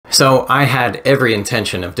So I had every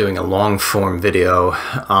intention of doing a long form video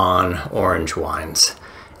on orange wines,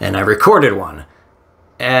 and I recorded one,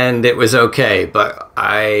 and it was okay, but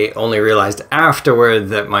I only realized afterward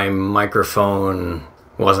that my microphone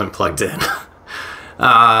wasn't plugged in.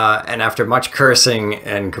 And after much cursing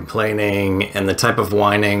and complaining and the type of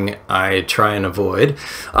whining I try and avoid,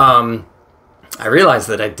 I realized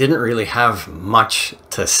that I didn't really have much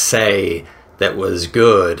to say that was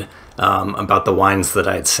good about the wines that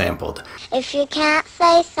I had sampled. If you can't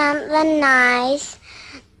say something nice,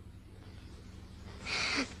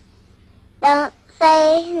 don't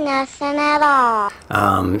say nothing at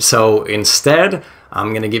all. So instead, I'm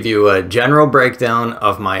going to give you a general breakdown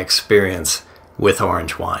of my experience with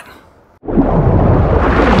orange wine.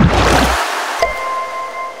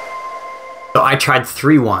 So I tried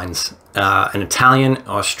 3 wines, an Italian,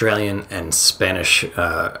 Australian, and Spanish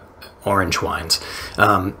orange wines.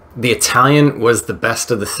 The Italian was the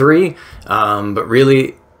best of the 3, but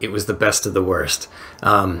really it was the best of the worst.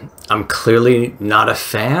 I'm clearly not a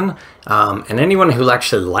fan, and anyone who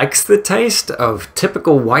actually likes the taste of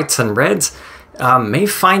typical whites and reds may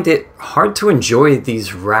find it hard to enjoy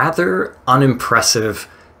these rather unimpressive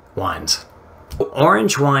wines.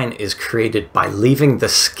 Orange wine is created by leaving the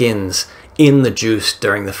skins in the juice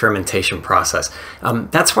during the fermentation process.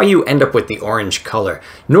 That's why you end up with the orange color.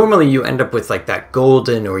 Normally you end up with like that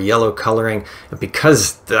golden or yellow coloring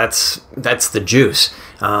because that's the juice.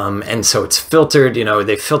 And so it's filtered, you know,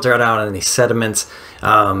 they filter it out any sediments.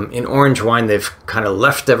 In orange wine, they've kind of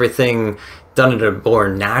left everything done it a more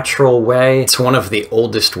natural way. It's one of the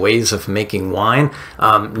oldest ways of making wine.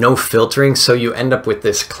 No filtering, so you end up with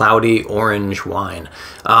this cloudy orange wine.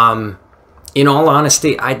 In all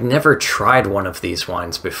honesty, I'd never tried one of these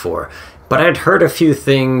wines before, but I'd heard a few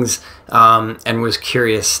things and was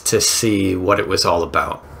curious to see what it was all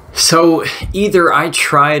about. So either I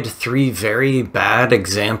tried 3 very bad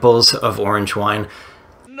examples of orange wine,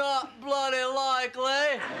 not bloody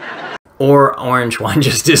likely, or orange wine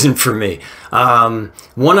just isn't for me.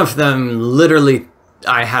 One of them, literally,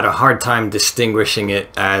 I had a hard time distinguishing it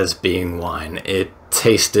as being wine. It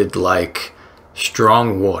tasted like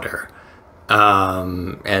strong water.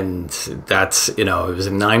 And that's, you know, it was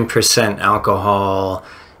a 9% alcohol.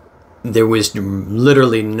 There was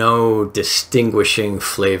literally no distinguishing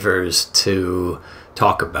flavors to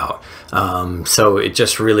talk about. So it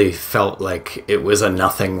just really felt like it was a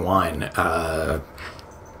nothing wine.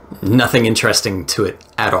 Nothing interesting to it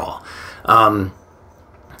at all.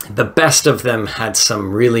 The best of them had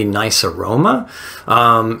some really nice aroma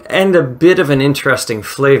and a bit of an interesting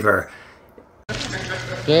flavor.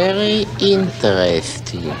 Very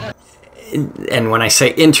interesting. And when I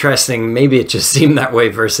say interesting, maybe it just seemed that way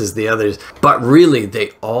versus the others. But really,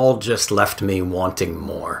 they all just left me wanting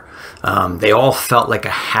more. They all felt like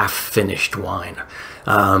a half-finished wine.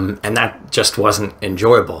 And that just wasn't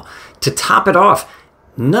enjoyable. To top it off,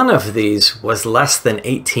 none of these was less than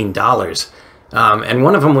 $18. And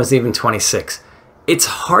one of them was even $26. It's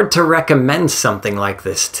hard to recommend something like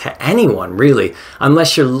this to anyone, really,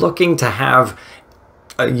 unless you're looking to have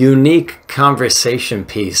a unique conversation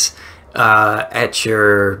piece at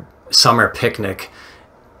your summer picnic.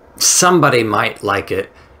 Somebody might like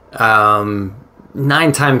it. 9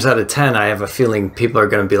 times out of 10, I have a feeling people are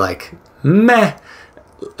going to be like, meh.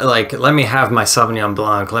 Like, let me have my Sauvignon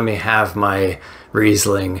Blanc, let me have my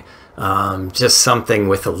Riesling, just something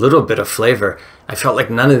with a little bit of flavor. I felt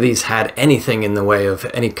like none of these had anything in the way of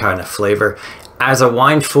any kind of flavor. As a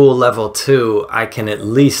wine fool level 2, I can at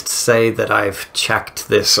least say that I've checked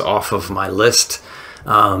this off of my list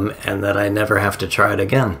and that I never have to try it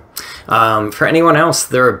again. For anyone else,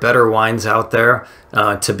 there are better wines out there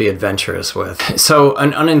to be adventurous with. So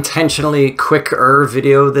an unintentionally quicker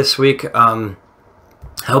video this week. I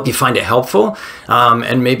hope you find it helpful,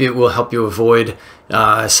 and maybe it will help you avoid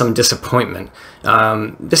some disappointment.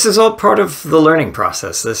 This is all part of the learning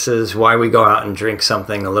process. This is why we go out and drink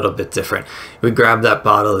something a little bit different. We grab that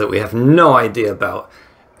bottle that we have no idea about.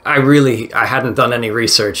 I hadn't done any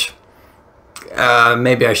research.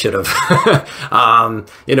 Maybe I should have.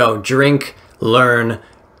 You know, drink, learn,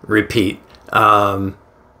 repeat. You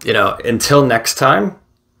know, until next time,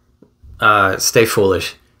 stay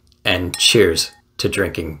foolish and cheers to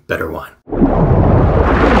drinking better wine.